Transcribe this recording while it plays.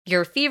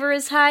Your fever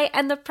is high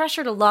and the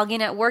pressure to log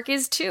in at work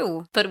is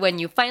too. But when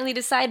you finally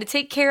decide to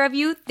take care of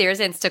you, there's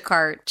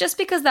Instacart. Just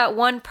because that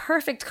one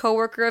perfect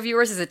coworker of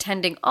yours is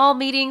attending all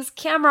meetings,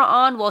 camera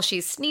on while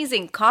she's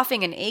sneezing,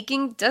 coughing, and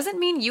aching, doesn't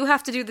mean you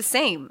have to do the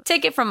same.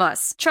 Take it from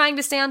us. Trying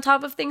to stay on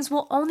top of things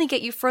will only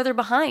get you further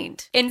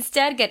behind.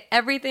 Instead, get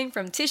everything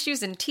from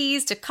tissues and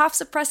teas to cough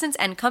suppressants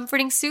and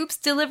comforting soups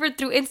delivered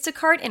through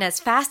Instacart in as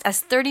fast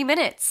as 30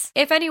 minutes.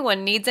 If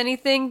anyone needs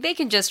anything, they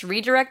can just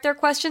redirect their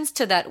questions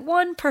to that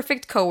one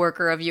perfect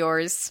coworker of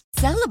yours.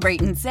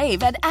 Celebrate and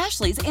save at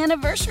Ashley's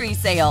Anniversary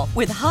Sale.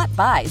 With Hot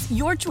Buys,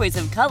 your choice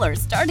of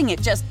colors starting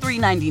at just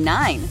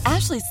 $3.99.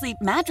 Ashley Sleep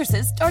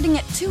mattresses starting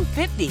at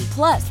 $2.50.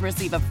 Plus,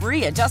 receive a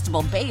free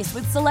adjustable base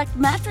with select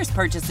mattress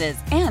purchases.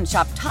 And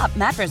shop top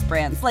mattress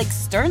brands like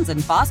Stearns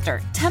 &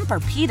 Foster,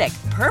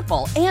 Tempur-Pedic,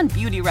 Purple, and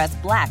Beautyrest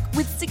Black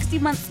with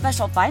 60-month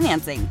special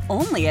financing.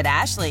 Only at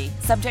Ashley.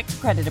 Subject to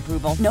credit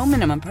approval. No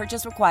minimum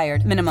purchase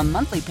required. Minimum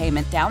monthly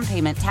payment, down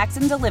payment, tax,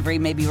 and delivery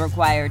may be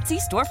required. See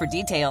store for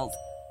details.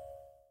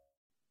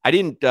 I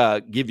didn't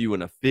give you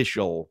an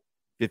official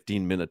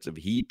 15 minutes of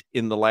heat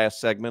in the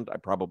last segment. I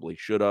probably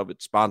should have.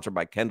 It's sponsored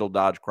by Kendall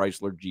Dodge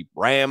Chrysler Jeep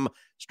Ram.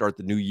 Start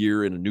the new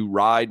year in a new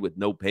ride with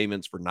no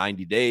payments for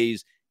 90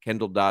 days.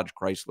 Kendall Dodge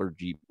Chrysler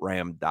Jeep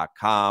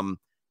Ram.com.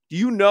 Do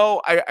you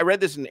know, I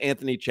read this in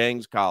Anthony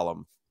Chang's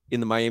column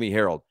in the Miami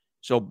Herald.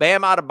 So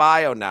Bam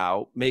Adebayo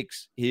now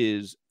makes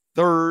his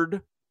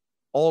third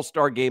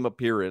All-Star game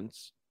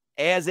appearance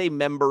as a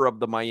member of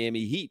the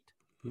Miami Heat.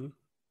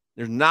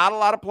 There's not a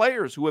lot of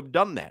players who have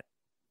done that.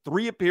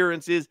 3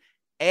 appearances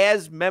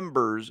as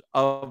members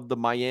of the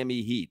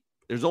Miami Heat.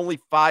 There's only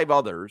 5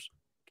 others.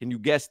 Can you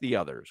guess the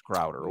others,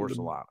 Crowder or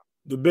Solana?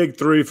 The big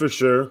 3 for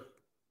sure.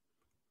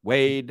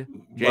 Wade,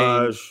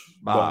 James,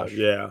 Bosh.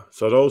 Yeah.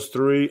 So those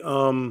 3.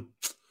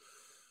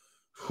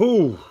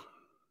 Who?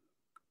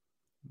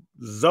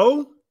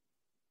 Zo?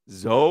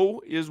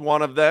 Zo is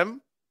one of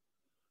them.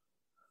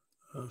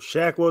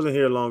 Shaq wasn't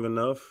here long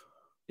enough.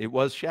 It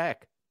was Shaq.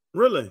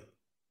 Really?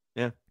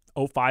 Yeah.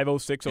 05,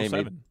 06,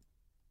 07.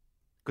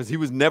 Because he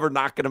was never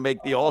not going to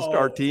make the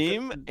All-Star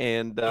team,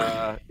 and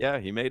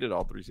he made it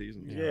all 3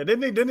 seasons. Yeah,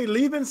 didn't he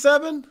leave in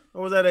 7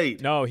 or was that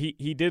 8? No,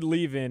 he did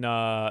leave in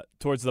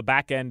towards the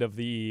back end of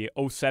the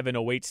 07,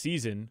 08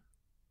 season.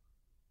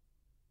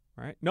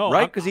 Right? No,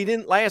 right, because he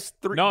didn't last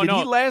 3. No, Did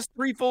he last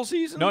 3 full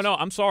seasons? No,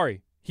 I'm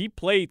sorry. He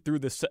played through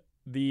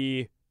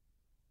the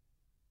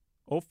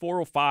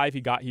 04, 05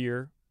 he got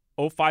here.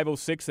 05,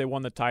 06 they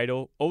won the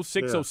title.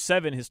 06,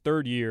 07 his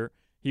third year.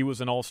 He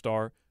was an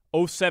all-star.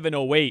 07,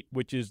 08,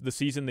 which is the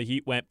season the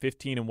Heat went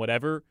 15 and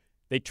whatever,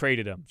 they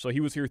traded him. So he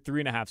was here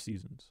 3.5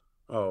 seasons.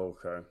 Oh,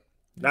 okay.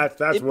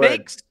 That's it what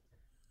makes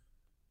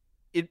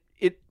it.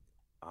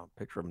 I'll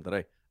picture him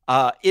today.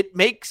 It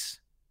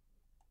makes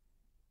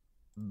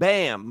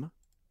Bam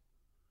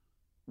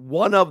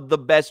one of the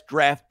best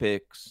draft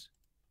picks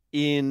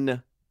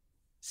in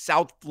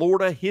South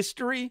Florida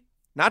history,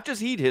 not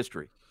just Heat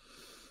history.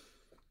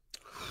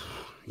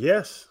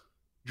 Yes.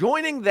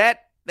 Joining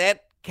that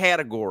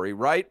category,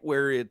 right,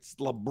 where it's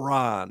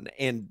LeBron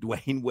and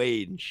Dwayne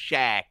Wade and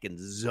Shaq and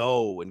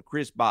Zo and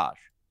Chris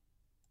Bosh.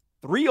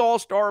 3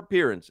 All-Star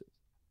appearances.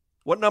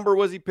 What number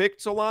was he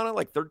picked, Solana?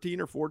 Like 13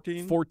 or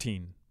 14?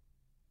 14.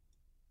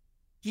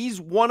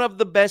 He's one of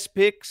the best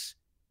picks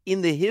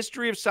in the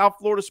history of South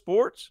Florida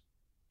sports.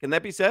 Can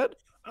that be said?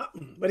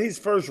 But he's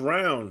first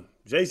round.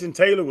 Jason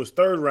Taylor was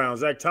 3rd round.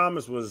 Zach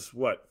Thomas was,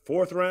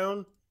 4th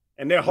round?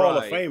 And they're Hall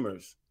of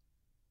Famers.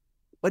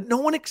 But no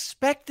one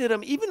expected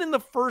him, even in the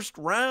first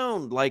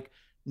round. Like,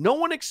 no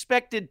one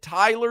expected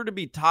Tyler to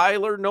be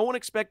Tyler. No one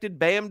expected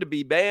Bam to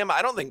be Bam.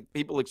 I don't think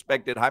people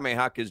expected Jaime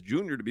Jaquez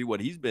Jr. to be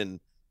what he's been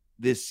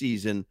this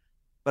season.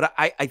 But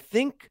I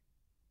think,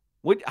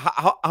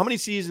 how many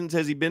seasons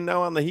has he been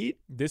now on the Heat?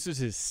 This is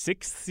his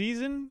 6th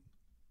season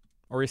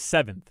or his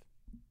 7th,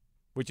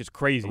 which is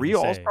crazy. 3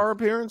 All-Star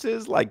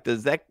appearances? Like,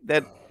 does that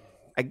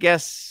I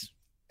guess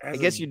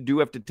you do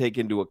have to take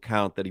into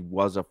account that he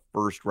was a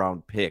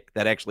first-round pick.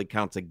 That actually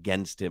counts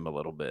against him a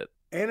little bit.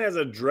 And as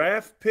a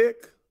draft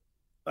pick,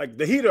 like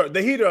the Heat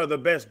are the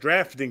best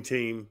drafting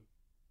team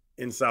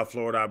in South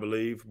Florida, I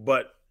believe.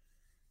 But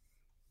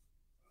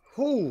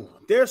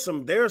there's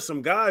some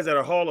guys that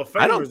are Hall of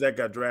Famers that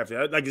got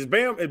drafted. Like is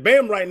Bam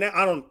right now?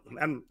 I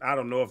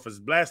don't know if it's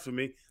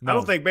blasphemy. No. I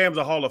don't think Bam's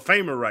a Hall of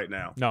Famer right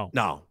now.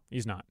 No,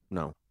 he's not.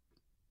 No.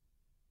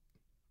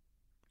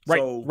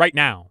 Right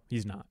now,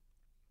 he's not.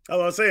 I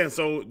was saying,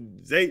 so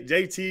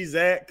JT,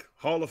 Zach,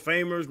 Hall of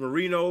Famers,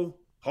 Marino,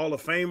 Hall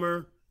of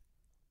Famer.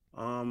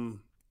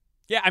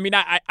 Yeah, I mean,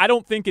 I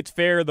don't think it's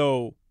fair,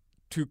 though,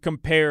 to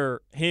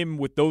compare him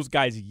with those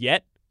guys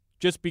yet,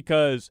 just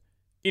because,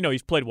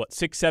 he's played,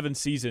 6, 7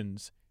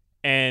 seasons,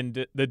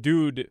 and the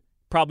dude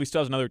probably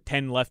still has another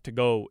 10 left to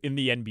go in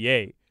the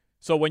NBA.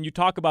 So when you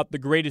talk about the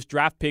greatest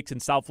draft picks in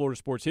South Florida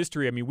sports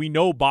history, I mean, we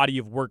know body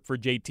of work for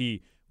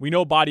JT. We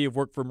know body of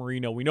work for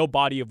Marino. We know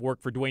body of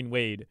work for Dwayne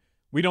Wade.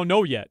 We don't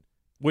know yet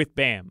with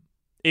Bam.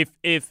 But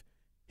is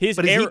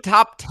he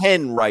top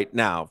 10 right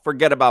now?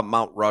 Forget about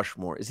Mt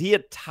Rushmore. Is he a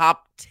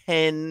top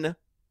 10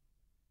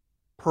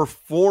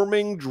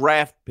 performing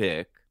draft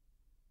pick.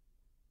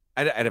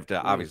 I'd have to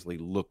obviously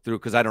look through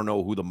because I don't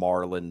know who the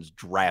Marlins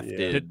drafted.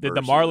 Yeah. Did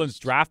the Marlins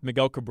draft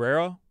Miguel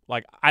Cabrera?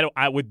 Like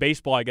with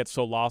baseball, I get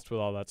so lost with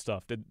all that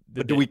stuff. But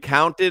do we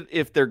count it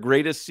if their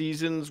greatest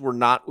seasons were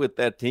not with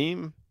that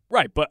team?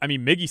 Right, but I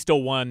mean, Miggy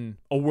still won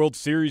a World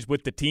Series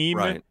with the team.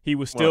 Right. He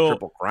was still a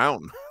Triple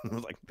Crown,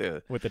 like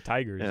with the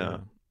Tigers. Yeah.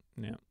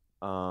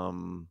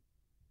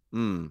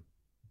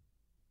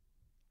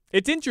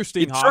 It's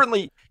interesting.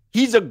 Certainly,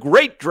 he's a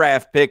great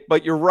draft pick,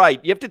 but you're right.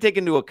 You have to take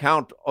into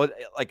account.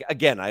 Like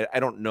again, I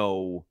don't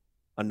know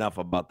enough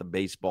about the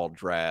baseball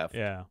draft.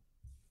 Yeah.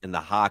 And the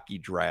hockey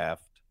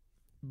draft.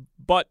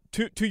 But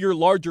to your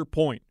larger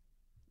point,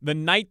 the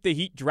night the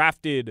Heat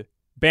drafted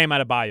Bam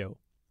Adebayo,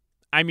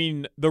 I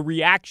mean, the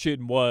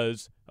reaction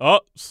was,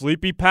 "Oh,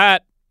 sleepy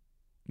Pat.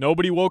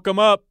 Nobody woke him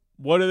up.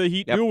 What are the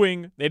Heat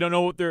doing? They don't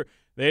know what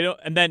they don't."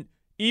 And then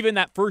even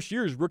that first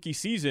year's rookie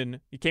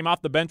season, he came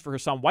off the bench for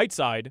Hassan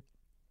Whiteside.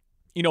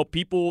 You know,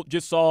 people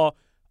just saw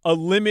a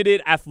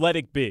limited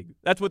athletic big.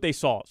 That's what they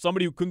saw.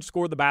 Somebody who couldn't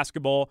score the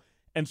basketball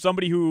and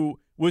somebody who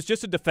was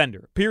just a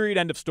defender. Period.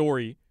 End of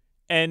story.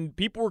 And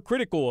people were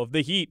critical of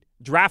the Heat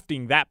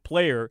drafting that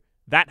player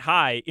that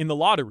high in the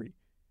lottery.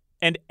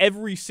 And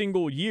every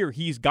single year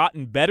he's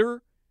gotten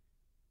better.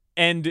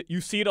 And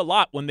you see it a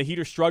lot when the Heat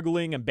are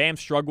struggling and Bam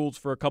struggles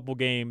for a couple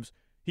games.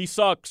 He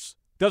sucks.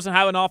 Doesn't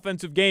have an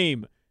offensive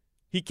game.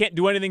 He can't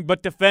do anything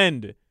but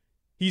defend.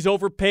 He's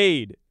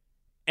overpaid.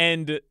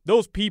 And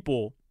those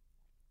people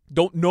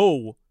don't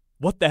know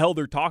what the hell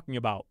they're talking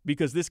about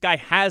because this guy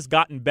has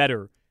gotten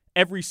better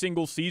every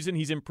single season.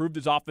 He's improved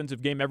his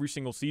offensive game every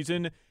single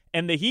season.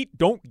 And the Heat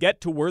don't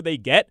get to where they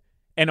get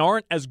and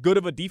aren't as good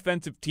of a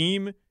defensive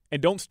team and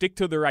don't stick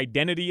to their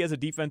identity as a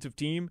defensive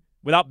team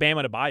without Bam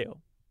Adebayo.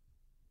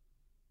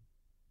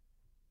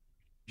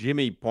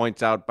 Jimmy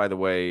points out, by the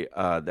way,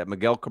 that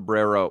Miguel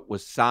Cabrera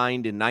was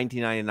signed in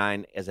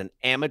 1999 as an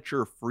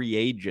amateur free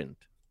agent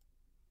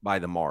by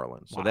the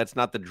Marlins. So that's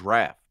not the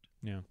draft.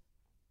 Yeah.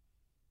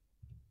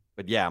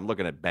 But yeah, I'm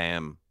looking at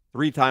Bam.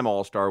 3-time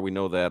All-Star. We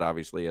know that,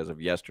 obviously, as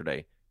of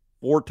yesterday.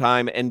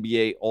 4-time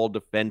NBA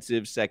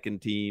All-Defensive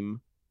second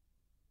team.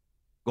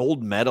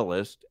 Gold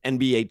medalist.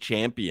 NBA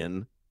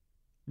champion.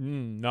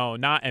 No,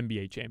 not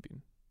NBA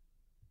champion.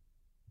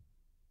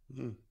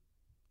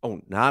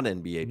 Oh, not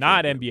NBA champion.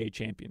 Not NBA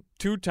champion.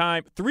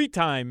 Two-time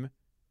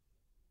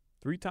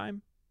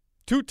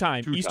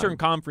Eastern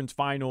Conference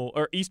final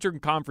or Eastern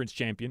Conference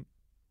champion.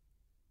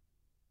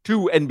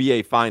 2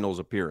 NBA Finals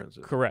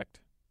appearances. Correct.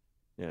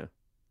 Yeah.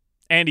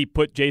 And he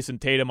put Jason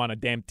Tatum on a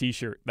damn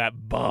T-shirt.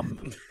 That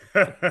bum.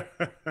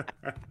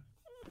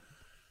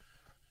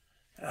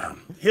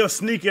 He'll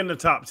sneak in the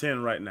top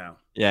 10 right now.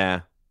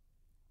 Yeah.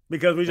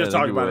 Because we just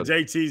talked about it.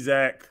 JT,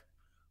 Zach,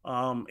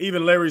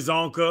 even Larry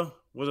Zonka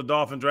was a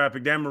Dolphin draft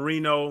pick. Dan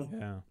Marino.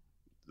 Yeah.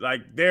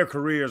 Like, their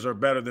careers are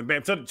better than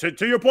Bam.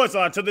 To your point,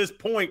 Son, to this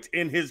point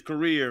in his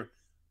career,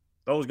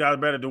 those guys are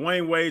better.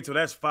 Dwayne Wade, so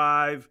that's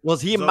 5.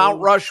 Was he a Mt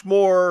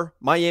Rushmore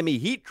Miami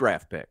Heat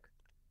draft pick?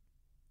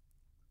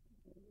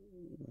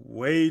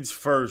 Wade's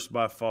first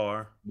by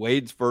far.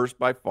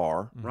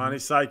 Mm-hmm. Ronnie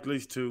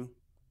Cycles 2.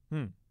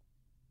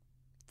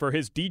 For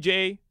his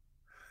DJ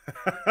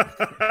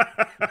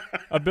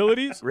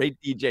abilities? Great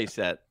DJ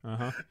set.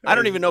 Uh-huh. I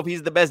don't even know if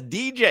he's the best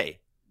DJ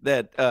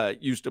that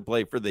used to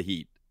play for the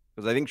Heat.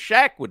 Because I think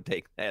Shaq would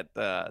take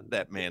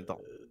that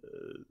mantle.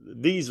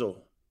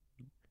 Diesel.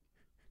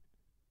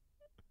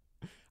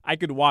 I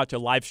could watch a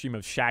live stream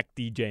of Shaq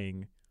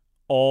DJing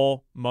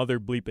all mother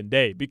bleeping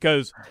day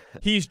because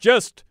he's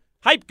just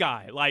hype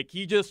guy. Like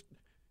he's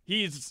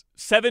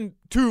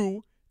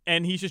 7'2"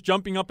 and he's just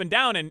jumping up and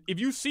down. And if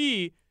you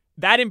see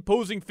that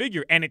imposing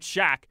figure and it's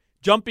Shaq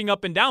jumping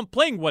up and down,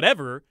 playing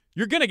whatever,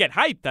 you're going to get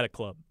hyped at a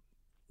club.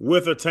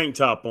 With a tank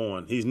top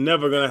on. He's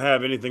never going to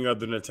have anything other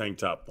than a tank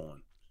top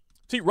on.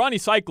 See, Ronnie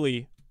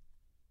Cycli,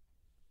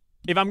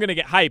 if I'm going to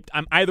get hyped,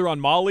 I'm either on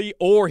Molly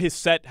or his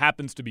set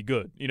happens to be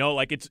good. You know,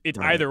 like it's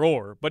right. Either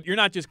or. But you're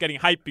not just getting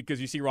hyped because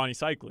you see Ronnie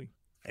Cycli.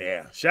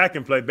 Yeah, Shaq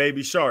can play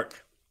Baby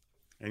Shark,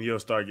 and you'll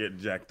start getting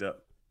jacked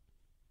up.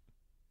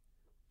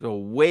 So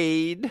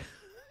Wade.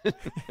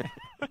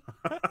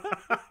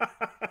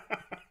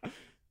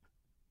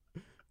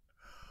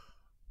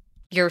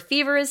 Your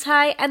fever is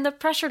high and the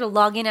pressure to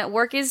log in at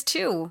work is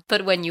too.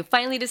 But when you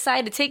finally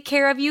decide to take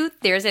care of you,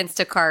 there's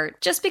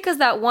Instacart. Just because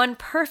that one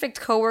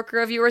perfect coworker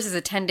of yours is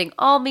attending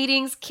all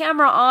meetings,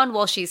 camera on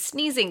while she's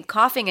sneezing,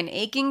 coughing, and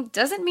aching,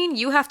 doesn't mean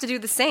you have to do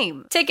the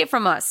same. Take it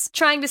from us.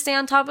 Trying to stay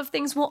on top of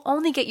things will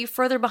only get you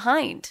further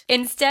behind.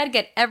 Instead,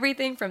 get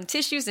everything from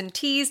tissues and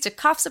teas to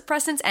cough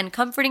suppressants and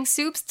comforting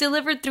soups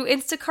delivered through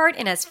Instacart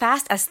in as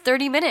fast as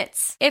 30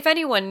 minutes. If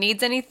anyone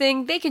needs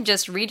anything, they can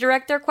just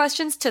redirect their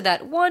questions to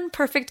that one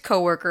perfect coworker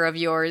coworker of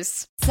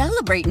yours.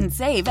 Celebrate and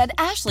save at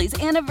Ashley's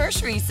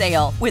Anniversary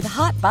Sale. With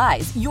Hot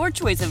Buys, your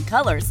choice of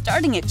colors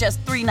starting at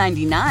just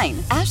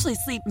 $3.99. Ashley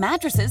Sleep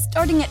mattresses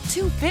starting at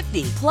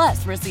 $2.50.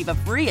 Plus, receive a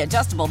free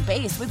adjustable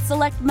base with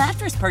select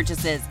mattress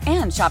purchases.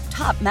 And shop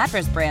top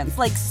mattress brands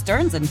like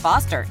Stearns &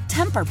 Foster,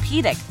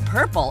 Tempur-Pedic,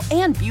 Purple,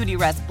 and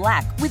Beautyrest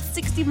Black with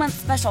 60-month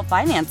special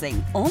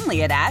financing.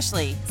 Only at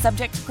Ashley.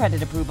 Subject to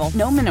credit approval.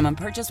 No minimum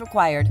purchase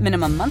required.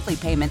 Minimum monthly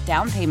payment,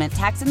 down payment,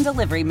 tax, and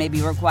delivery may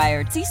be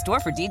required. See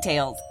store for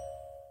details.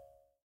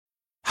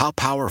 How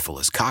powerful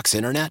is Cox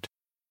Internet?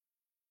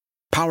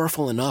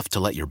 Powerful enough to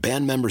let your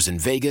band members in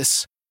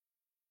Vegas,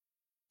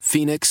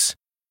 Phoenix,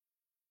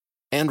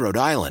 and Rhode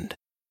Island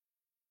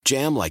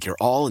jam like you're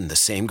all in the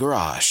same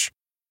garage.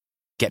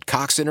 Get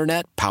Cox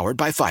Internet powered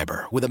by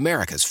fiber with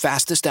America's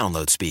fastest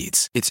download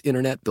speeds. It's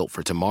internet built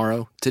for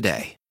tomorrow,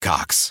 today.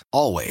 Cox,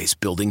 always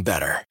building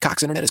better.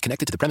 Cox Internet is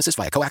connected to the premises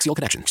via coaxial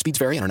connection. Speeds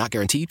vary and are not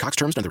guaranteed. Cox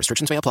terms and other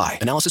restrictions may apply.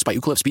 Analysis by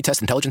Ookla Speed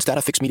Test Intelligence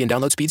Data. Fixed median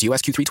download speeds.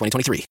 US Q3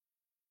 2023.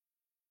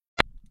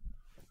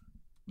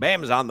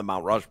 Bam is on the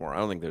Mount Rushmore. I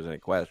don't think there's any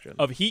question.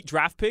 Of Heat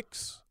draft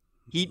picks?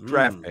 Heat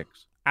draft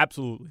picks.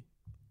 Absolutely.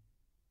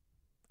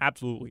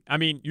 Absolutely. I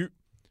mean, you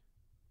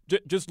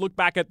just look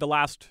back at the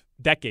last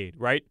decade,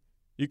 right?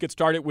 You could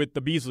start it with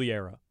the Beasley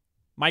era.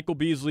 Michael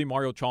Beasley,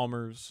 Mario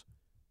Chalmers.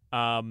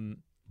 I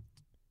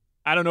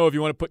don't know if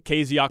you want to put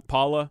KZ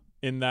Okpala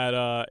in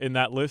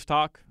that list,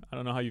 Hawk. I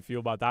don't know how you feel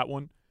about that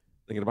one.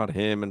 Thinking about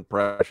him and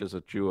Precious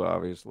Achua,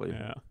 obviously.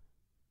 Yeah.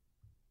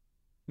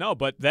 No,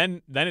 but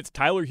then it's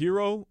Tyler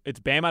Hero, it's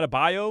Bam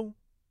Adebayo,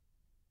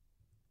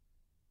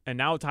 and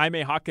now it's Jaime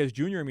Jaquez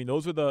Jr. I mean,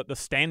 those are the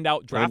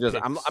standout draft picks.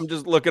 I'm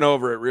just looking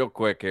over it real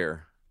quick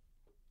here.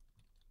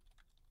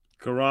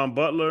 Caron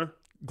Butler.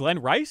 Glenn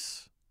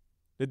Rice?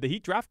 Did the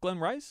Heat draft Glenn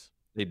Rice?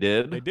 They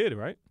did. They did,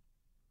 right?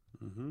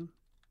 Mm-hmm.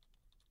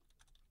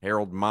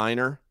 Harold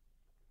Miner,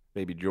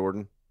 Baby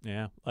Jordan.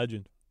 Yeah,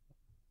 legend.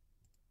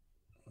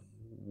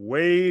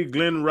 Wade,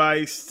 Glenn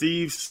Rice,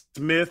 Steve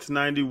Smith,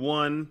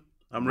 91.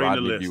 I'm reading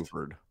Rodney the list.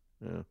 Buford.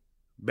 Yeah.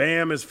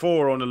 Bam is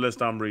 4 on the list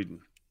I'm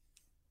reading.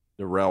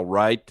 Darrell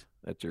Wright,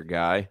 that's your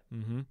guy.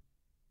 Mm-hmm.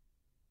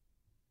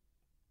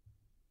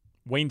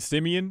 Wayne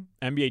Simeon,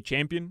 NBA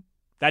champion.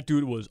 That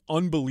dude was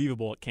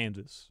unbelievable at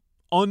Kansas.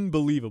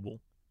 Unbelievable.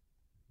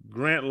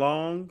 Grant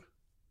Long.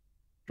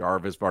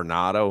 Jarvis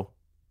Varnado.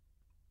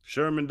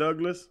 Sherman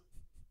Douglas.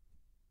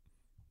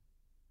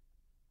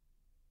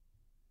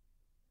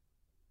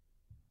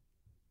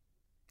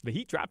 The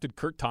Heat drafted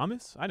Kurt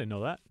Thomas? I didn't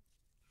know that.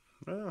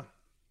 Yeah.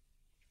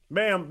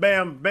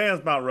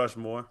 Bam's Mount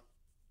Rushmore.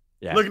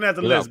 Yeah, Looking at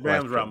the without list,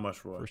 Bam's question. Mount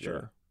Rushmore. For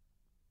sure.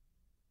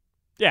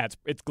 Yeah,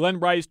 it's Glenn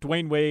Rice,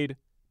 Dwayne Wade,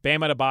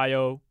 Bam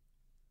Adebayo,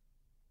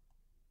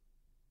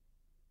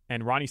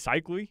 and Ronnie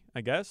Cycli, I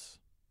guess.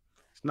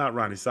 It's not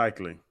Ronnie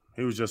Cycli.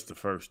 He was just the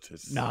first.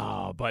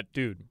 No, but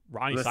dude,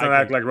 Ronnie Let's Cycli. not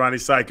act like Ronnie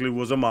Cycli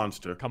was a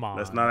monster. Come on.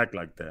 Let's not act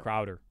like that.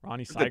 Crowder.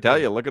 Ronnie I Cycli. tell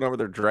you, looking over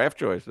their draft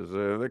choices,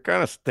 they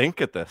kind of stink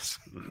at this.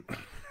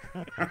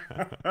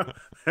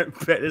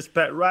 This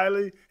Pat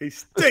Riley, he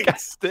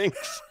stinks.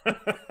 Stinks.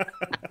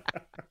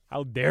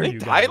 How dare I you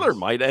think guys. Tyler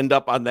might end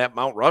up on that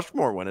Mount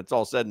Rushmore when it's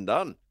all said and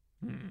done.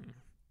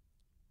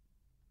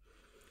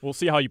 We'll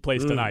see how you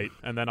place tonight,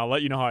 and then I'll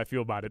let you know how I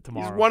feel about it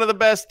tomorrow. He's one of the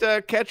best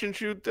catch and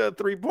shoot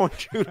 3-point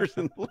shooters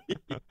in the league.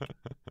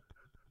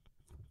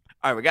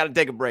 All right, we got to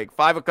take a break.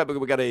 5 o'clock.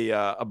 We got a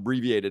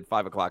abbreviated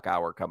 5 o'clock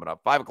hour coming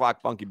up. 5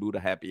 o'clock Funky Buddha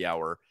Happy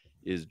Hour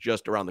is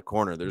just around the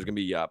corner. There's going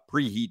to be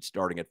preheat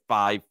starting at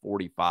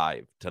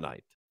 5:45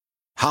 tonight.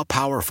 How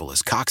powerful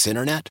is Cox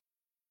Internet?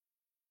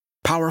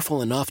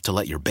 Powerful enough to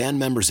let your band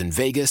members in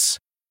Vegas,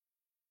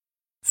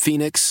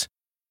 Phoenix,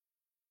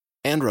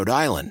 and Rhode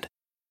Island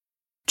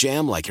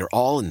jam like you're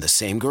all in the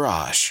same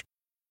garage.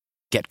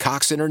 Get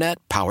Cox Internet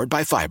powered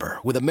by fiber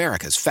with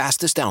America's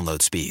fastest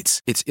download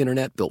speeds. It's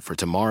internet built for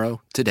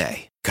tomorrow,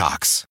 today.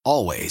 Cox,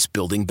 always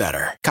building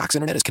better. Cox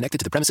Internet is connected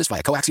to the premises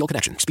via coaxial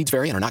connection. Speeds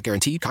vary and are not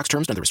guaranteed. Cox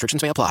terms and other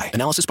restrictions may apply.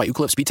 Analysis by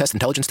Ookla Speed Test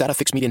Intelligence Data.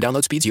 Fixed median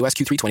download speeds. US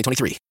Q3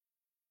 2023.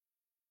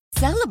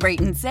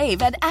 Celebrate and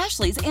save at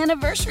Ashley's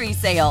Anniversary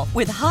Sale.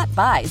 With Hot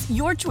Buys,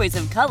 your choice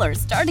of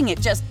colors starting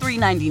at just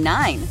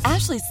 $3.99.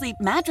 Ashley Sleep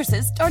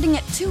mattresses starting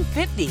at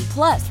 $2.50.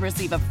 Plus,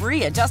 receive a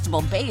free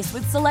adjustable base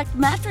with select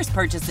mattress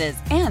purchases.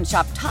 And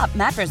shop top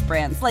mattress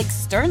brands like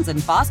Stearns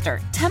 & Foster,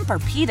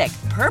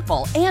 Tempur-Pedic,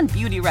 Purple, and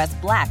Beautyrest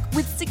Black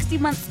with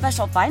 60-month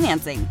special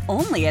financing.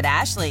 Only at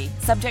Ashley.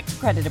 Subject to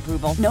credit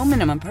approval. No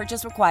minimum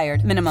purchase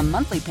required. Minimum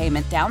monthly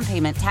payment, down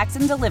payment, tax,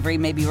 and delivery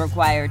may be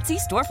required. See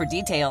store for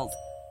details.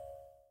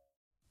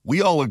 We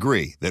all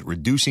agree that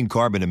reducing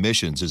carbon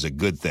emissions is a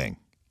good thing.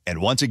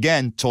 And once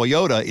again,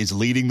 Toyota is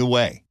leading the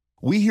way.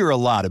 We hear a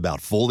lot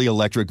about fully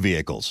electric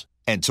vehicles,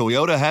 and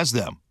Toyota has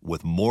them,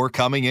 with more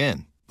coming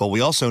in. But we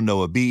also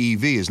know a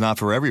BEV is not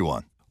for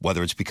everyone,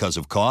 whether it's because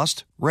of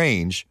cost,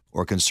 range,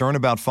 or concern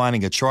about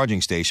finding a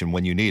charging station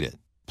when you need it.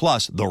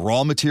 Plus, the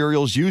raw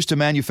materials used to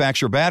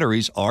manufacture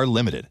batteries are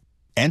limited.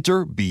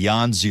 Enter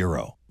Beyond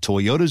Zero,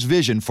 Toyota's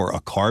vision for a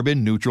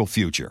carbon-neutral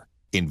future.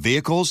 in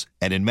vehicles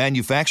and in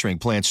manufacturing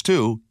plants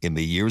too in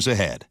the years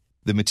ahead.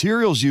 The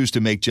materials used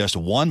to make just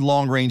one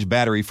long-range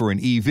battery for an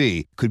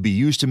EV could be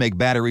used to make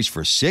batteries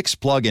for 6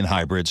 plug-in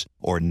hybrids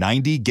or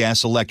 90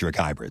 gas-electric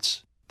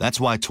hybrids. That's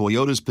why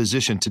Toyota's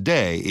position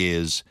today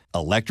is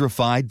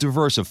electrified,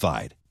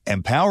 diversified,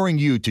 empowering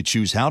you to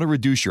choose how to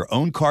reduce your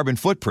own carbon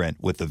footprint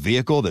with the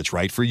vehicle that's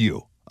right for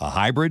you, a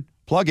hybrid,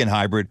 plug-in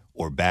hybrid,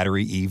 or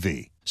battery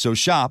EV. So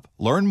shop,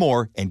 learn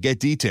more, and get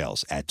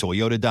details at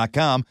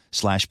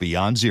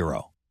toyota.com/beyond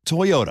zero.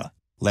 Toyota,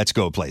 let's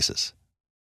go places.